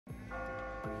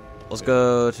let's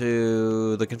go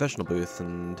to the confessional booth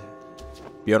and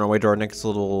be on our way to our next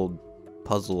little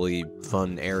puzzly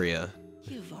fun area.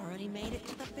 You've already made it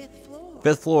to the 5th floor.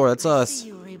 5th floor, that's I us. see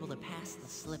you were able to pass the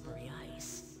slippery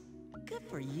ice. Good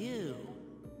for you.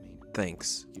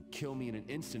 Thanks. You'd kill me in an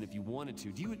instant if you wanted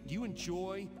to. Do you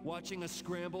enjoy watching us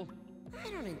scramble? I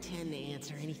don't intend to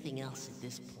answer anything else at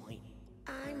this point.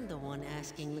 I'm the one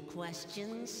asking the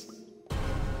questions.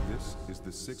 This is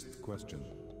the 6th question.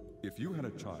 If you had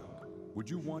a child, would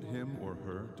you want him or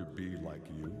her to be like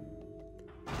you?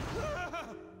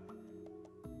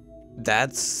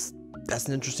 That's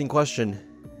an interesting question.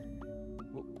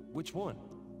 Which one?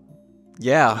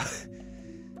 Yeah.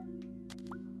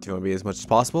 Do you want to be as much as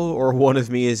possible, or one of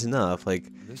me is enough? Like,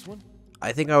 This one?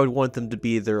 I think I would want them to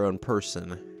be their own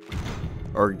person.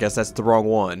 Or I guess that's the wrong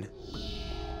one.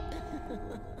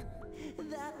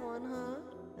 That one,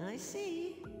 huh? I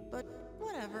see. But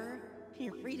whatever.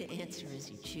 You're free to answer as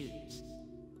you choose.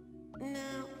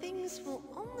 Now, things will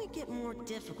only get more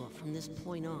difficult from this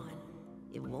point on.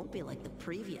 It won't be like the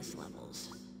previous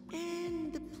levels.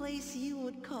 And the place you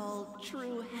would call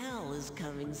true hell is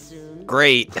coming soon.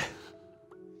 Great.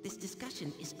 This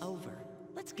discussion is over.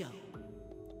 Let's go.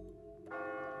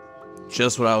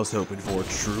 Just what I was hoping for.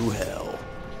 True hell.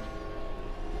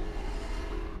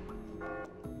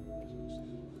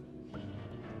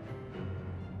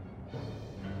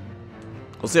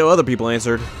 We'll see how other people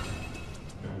answered.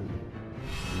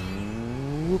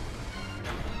 Whoop.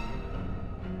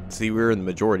 See, we were in the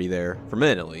majority there. For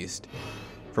men, at least.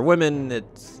 For women,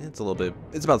 it's a little bit...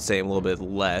 It's about the same, a little bit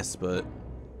less, but...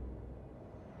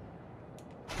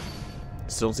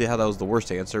 Still don't see how that was the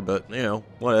worst answer, but, you know,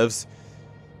 whatevs.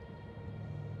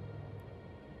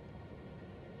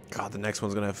 God, the next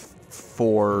one's gonna have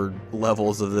 4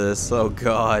 levels of this. Oh,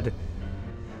 God.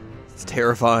 It's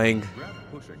terrifying. Grab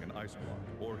pushing an ice block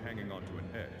or hanging onto an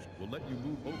edge will let you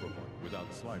move over one without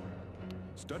sliding.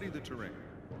 Study the terrain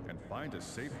and find a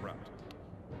safe route.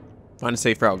 Find a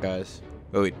safe route, guys.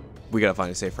 Oh, wait. We gotta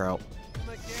find a safe route.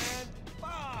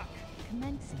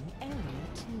 Commencing area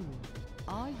 2.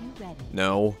 Are you ready?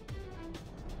 No.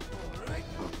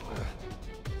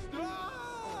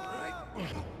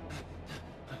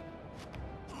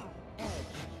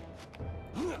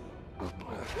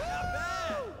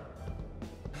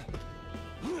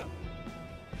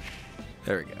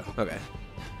 There we go. Okay.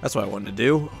 That's what I wanted to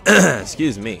do.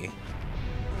 Excuse me.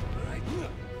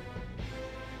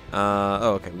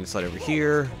 Oh, okay. We can slide over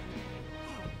here.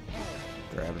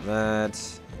 Grab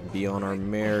that. And be on our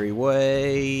merry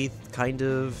way. Kind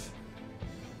of.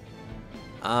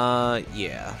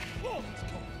 Yeah.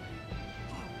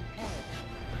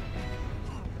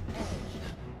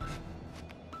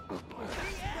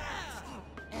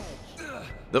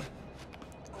 Nope.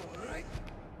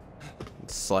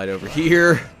 Slide over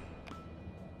here.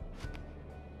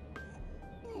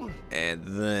 And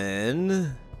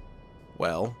then...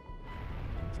 Well...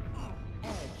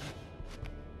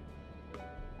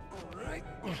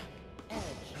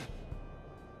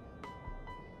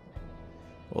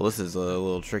 Well, this is a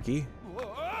little tricky.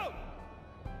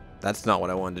 That's not what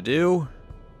I wanted to do.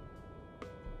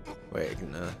 Wait, I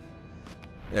can,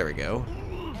 there we go.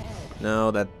 No,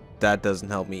 that doesn't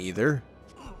help me either.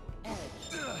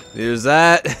 There's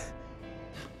that.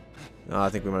 Oh, I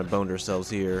think we might have boned ourselves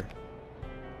here.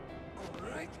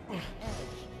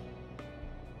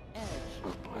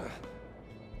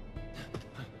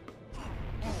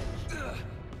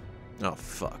 Oh,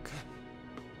 fuck.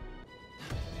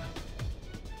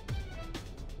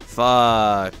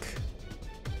 Fuck.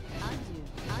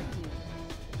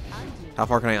 How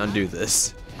far can I undo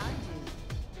this?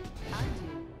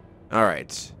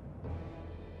 Alright.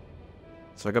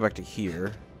 So I go back to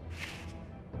here.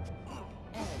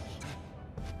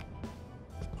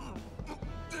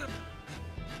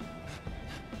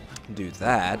 Do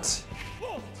that.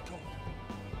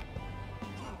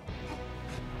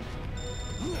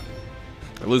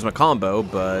 I lose my combo,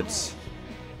 but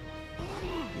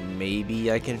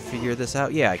maybe I can figure this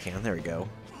out. Yeah, I can. There we go.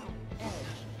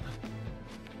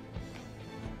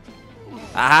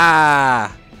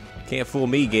 Ah! Can't fool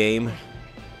me, game.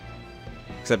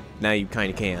 Except now you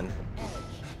kind of can.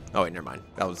 Oh wait, never mind.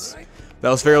 That was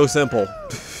fairly simple.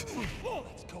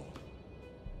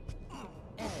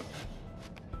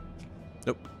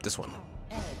 Nope, this one.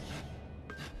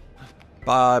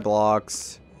 Bye,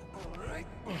 blocks.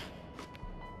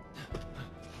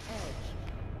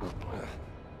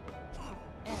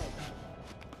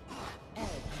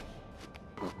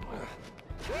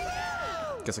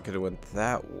 Guess I could have went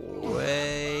that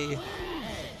way.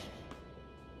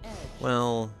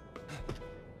 Well,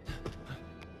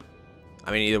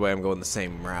 I mean, either way, I'm going the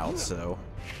same route, so.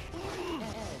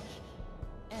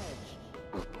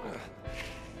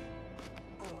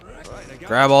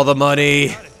 Grab all the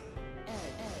money!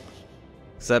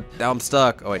 Except now I'm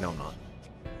stuck. Oh wait, no I'm not.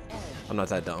 I'm not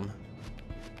that dumb.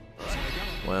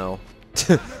 Well.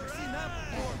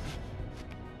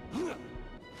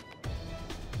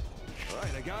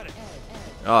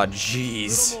 Oh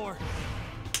jeez.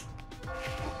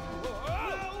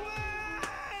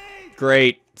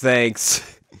 Great,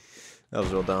 thanks. That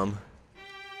was real dumb.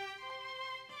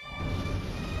 May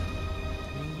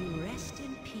you rest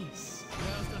in peace.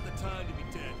 Now's not the time to be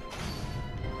dead.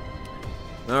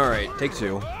 Alright, take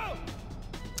two.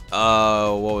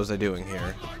 What was I doing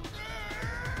here?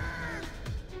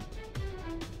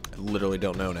 I literally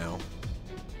don't know now.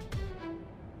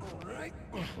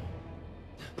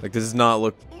 Like, this does not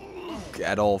look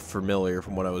at all familiar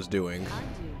from what I was doing.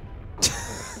 Undo.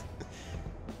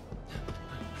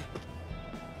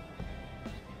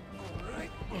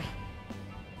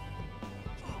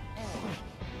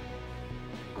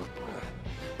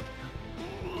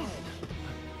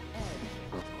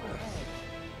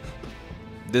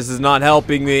 This is not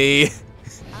helping me. Undo.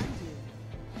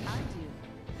 Undo.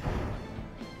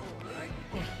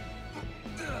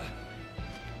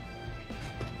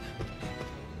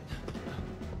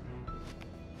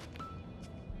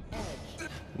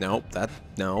 Nope,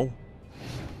 no.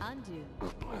 Undo.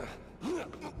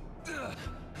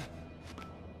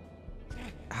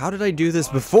 How did I do this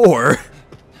before?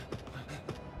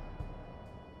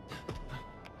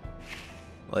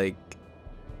 Like,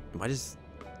 am I just...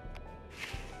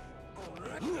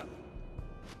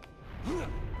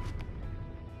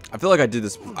 I feel like I did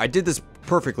this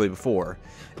perfectly before,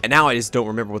 and now I just don't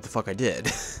remember what the fuck I did.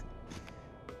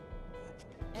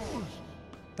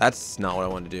 That's not what I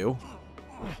wanted to do.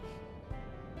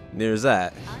 There's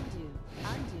that. Undo.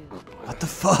 Undo. What the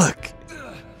fuck?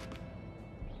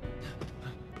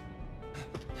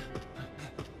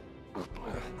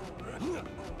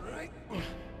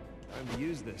 Time to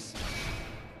use this.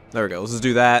 There we go. Let's just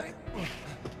do that.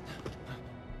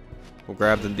 We'll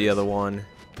grab the other one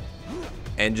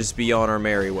and just be on our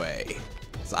merry way.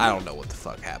 So I don't know what the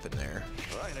fuck happened there.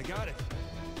 Alright, I got it.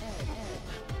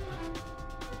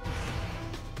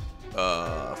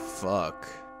 Fuck.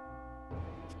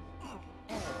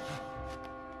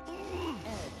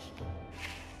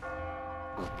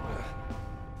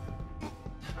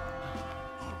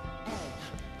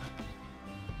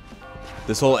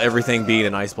 This whole everything being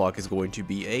an ice block is going to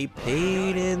be a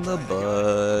pain in the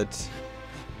butt.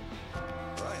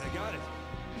 Alright, I got it.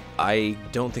 I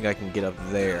don't think I can get up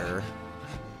there.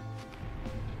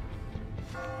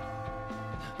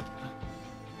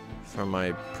 From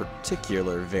my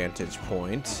particular vantage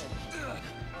point. So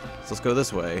let's go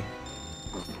this way.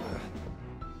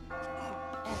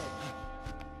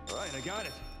 Alright, I got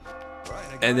it. Alright,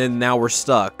 I got And then now we're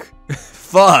stuck.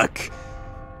 Fuck!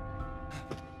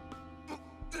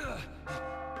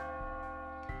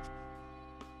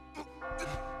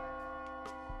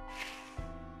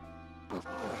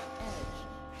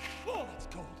 Oh, that's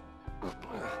cold.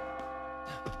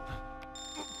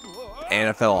 And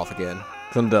I fell off again.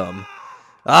 'Cause I'm dumb.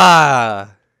 Ah!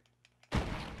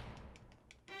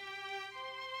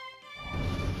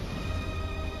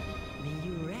 May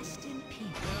you rest in peace.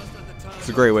 Now's not the time. It's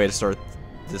a great way to start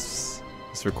this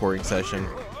recording session.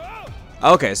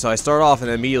 Okay, so I start off and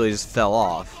immediately just fell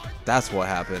off. That's what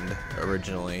happened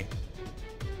originally.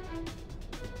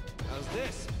 How's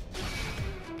this?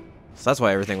 So that's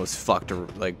why everything was fucked,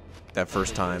 like, that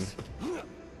first time.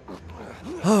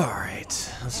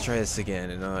 Alright, let's try this again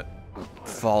and not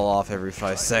fall off every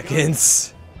 5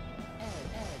 seconds.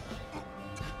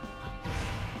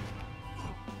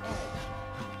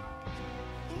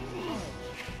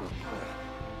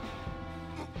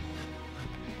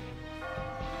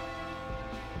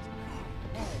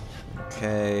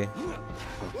 Okay.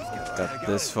 Got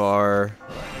this far. I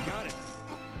got it.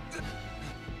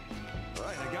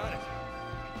 Alright, I got it.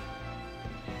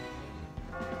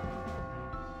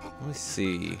 Let me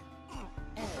see.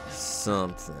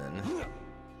 Something.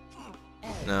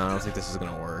 No, I don't think this is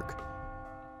gonna work.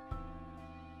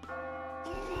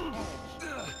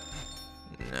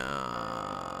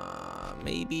 Nah,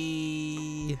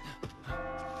 maybe.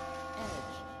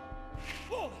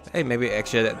 Hey, maybe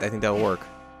actually, I think that'll work.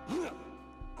 Alright,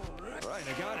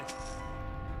 I got it.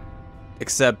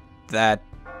 Except that.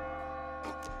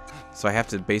 So I have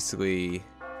to basically.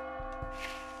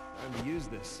 Time to use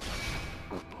this.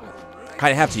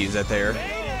 Kind of have to use that there.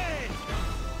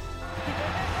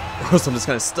 Or else I'm just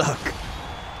kind of stuck.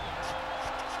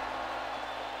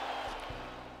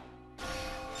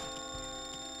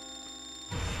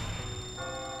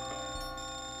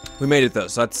 We made it though,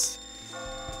 so it's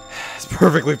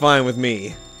perfectly fine with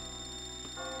me.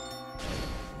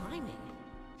 Climbing.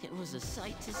 It was a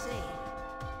sight to see.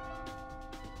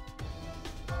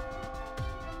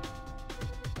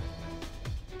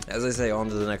 As I say, on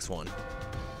to the next one.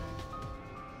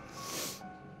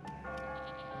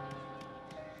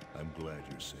 I'm glad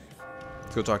you're safe.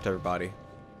 Let's go talk to everybody.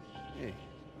 Hey,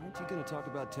 aren't you gonna talk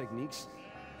about techniques?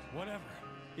 Whatever.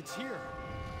 It's here.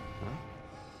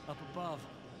 Huh? Up above.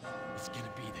 It's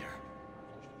gonna be there.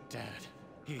 Dad,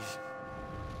 he's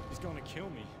gonna kill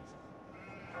me.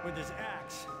 With his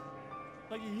axe.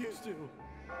 Like he used to.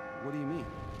 What do you mean?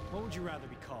 What would you rather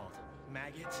be called?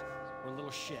 Maggot or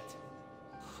little shit?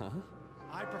 Huh?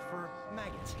 I prefer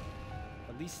maggot.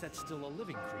 At least that's still a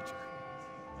living creature.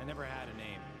 I never had a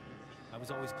name. I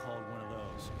was always called one of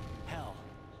those. Hell,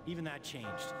 even that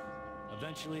changed.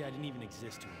 Eventually, I didn't even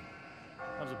exist to him.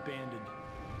 I was abandoned.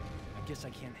 I guess I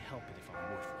can't help it if I'm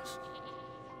worthless.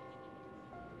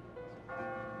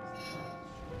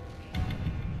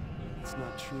 It's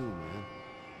not true, man.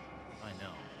 I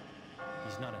know.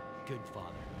 He's not a good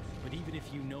father. But even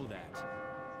if you know that,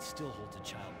 it still holds a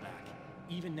child back.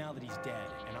 Even now that he's dead,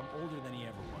 and I'm older than he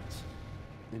ever was.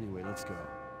 Anyway, let's go.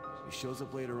 If he shows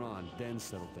up later on, then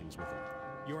settle things with him.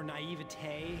 Your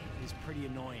naivete is pretty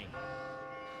annoying.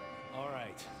 All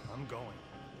right, I'm going.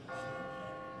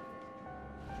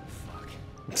 Fuck.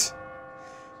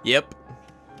 Yep.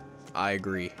 I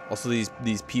agree. Also,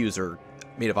 these pews are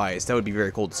made of ice. That would be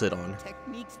very cold to sit on.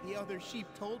 Techniques the other sheep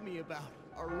told me about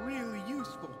are really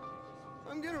useful.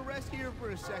 I'm gonna rest here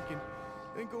for a second,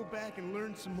 then go back and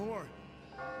learn some more.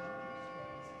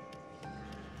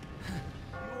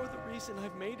 You're the reason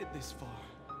I've made it this far.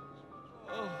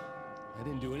 Oh, I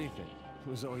didn't do anything. It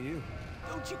was all you.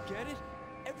 don't you get it?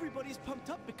 Everybody's pumped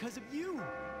up because of you.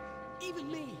 Even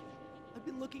me. I've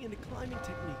been looking into climbing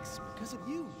techniques because of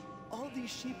you. All these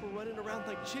sheep are running around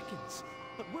like chickens.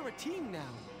 But we're a team now.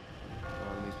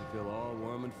 Oh, it makes me feel all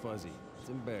warm and fuzzy. It's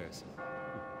embarrassing.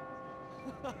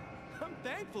 I'm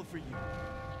thankful for you.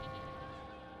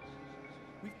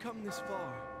 We've come this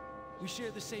far. We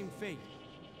share the same fate.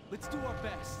 Let's do our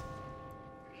best.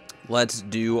 Let's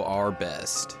do our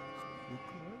best.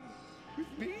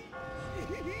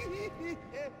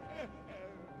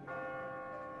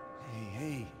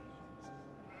 Hey.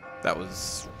 That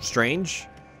was strange.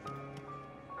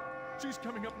 She's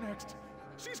coming up next.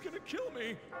 She's gonna kill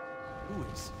me. Who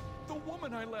is? The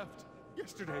woman I left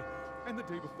yesterday and the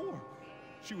day before.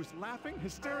 She was laughing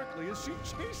hysterically as she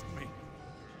chased me.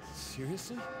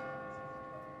 Seriously?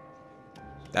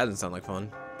 That doesn't sound like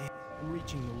fun. I'm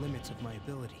reaching the limits of my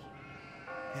ability.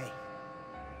 Hey,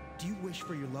 do you wish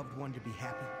for your loved one to be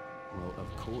happy, Well,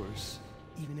 of course.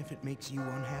 even if it makes you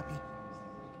unhappy?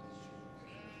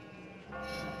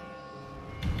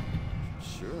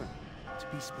 Sure. To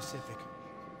be specific,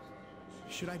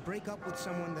 should I break up with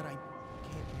someone that I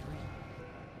can't marry?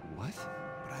 What?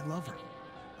 But I love her.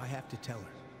 I have to tell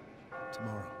her.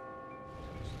 Tomorrow.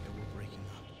 That we're breaking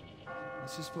up.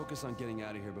 Let's just focus on getting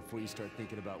out of here before you start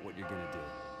thinking about what you're gonna do.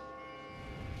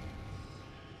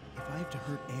 If I have to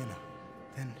hurt Anna,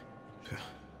 then...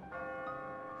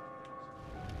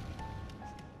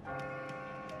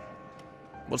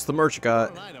 What's the merch you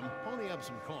got? An item, only up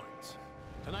some coins.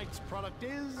 Tonight's product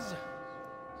is...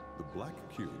 The black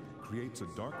cube creates a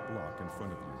dark block in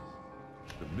front of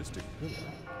you. The mystic pillar.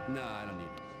 Nah, I don't need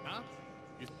it. Huh?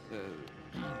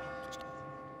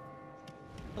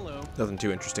 Hello. Nothing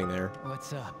too interesting there.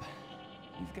 What's up?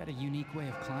 You've got a unique way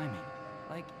of climbing.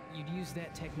 Like, you'd use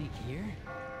that technique here?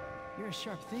 You're a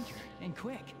sharp thinker, and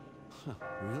quick. Huh,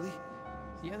 really?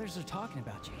 The others are talking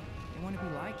about you. They want to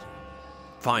be like you.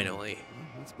 Finally. Well,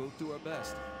 let's both do our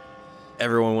best.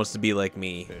 Everyone wants to be like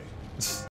me. Hey,